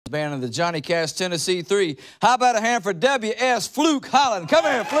band of the Johnny Cash Tennessee 3. How about a hand for W.S. Fluke Holland? Come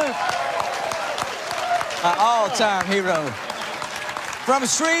here, Fluke. An all-time hero. From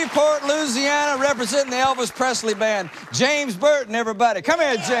Shreveport, Louisiana, representing the Elvis Presley Band, James Burton, everybody. Come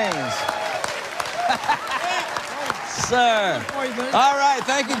here, James. Sir. All right,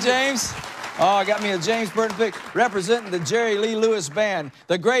 thank you, James. Oh, I got me a James Burton pick. Representing the Jerry Lee Lewis Band,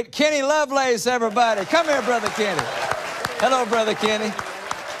 the great Kenny Lovelace, everybody. Come here, Brother Kenny. Hello, Brother Kenny.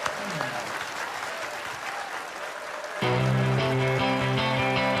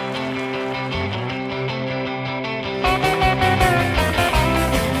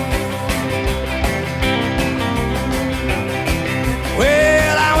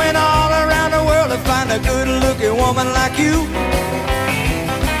 Well, I went all around the world to find a good-looking woman like you.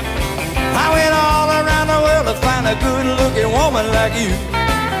 I went all around the world to find a good-looking woman like you.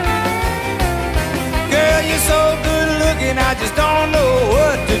 Girl, you're so good-looking, I just don't know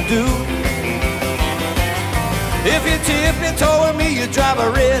what to do. If you tippy-toe me, you drive a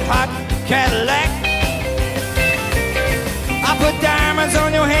red-hot Cadillac. I put diamonds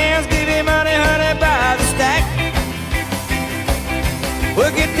on your hands, give you money, honey, by the stack.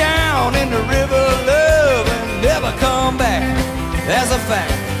 We'll get down in the river of love and never come back. That's a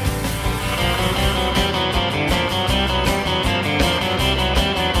fact.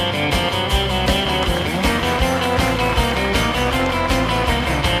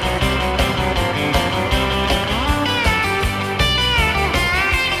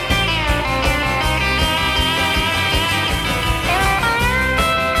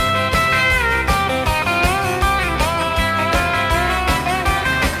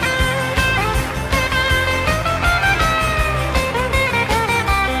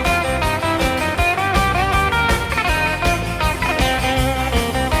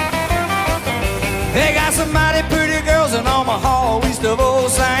 They got some mighty pretty girls in Omaha, east of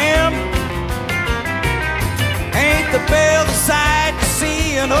old Siam. Ain't the belle the sight to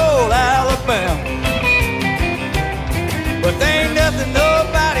see in old Alabama? But they ain't nothing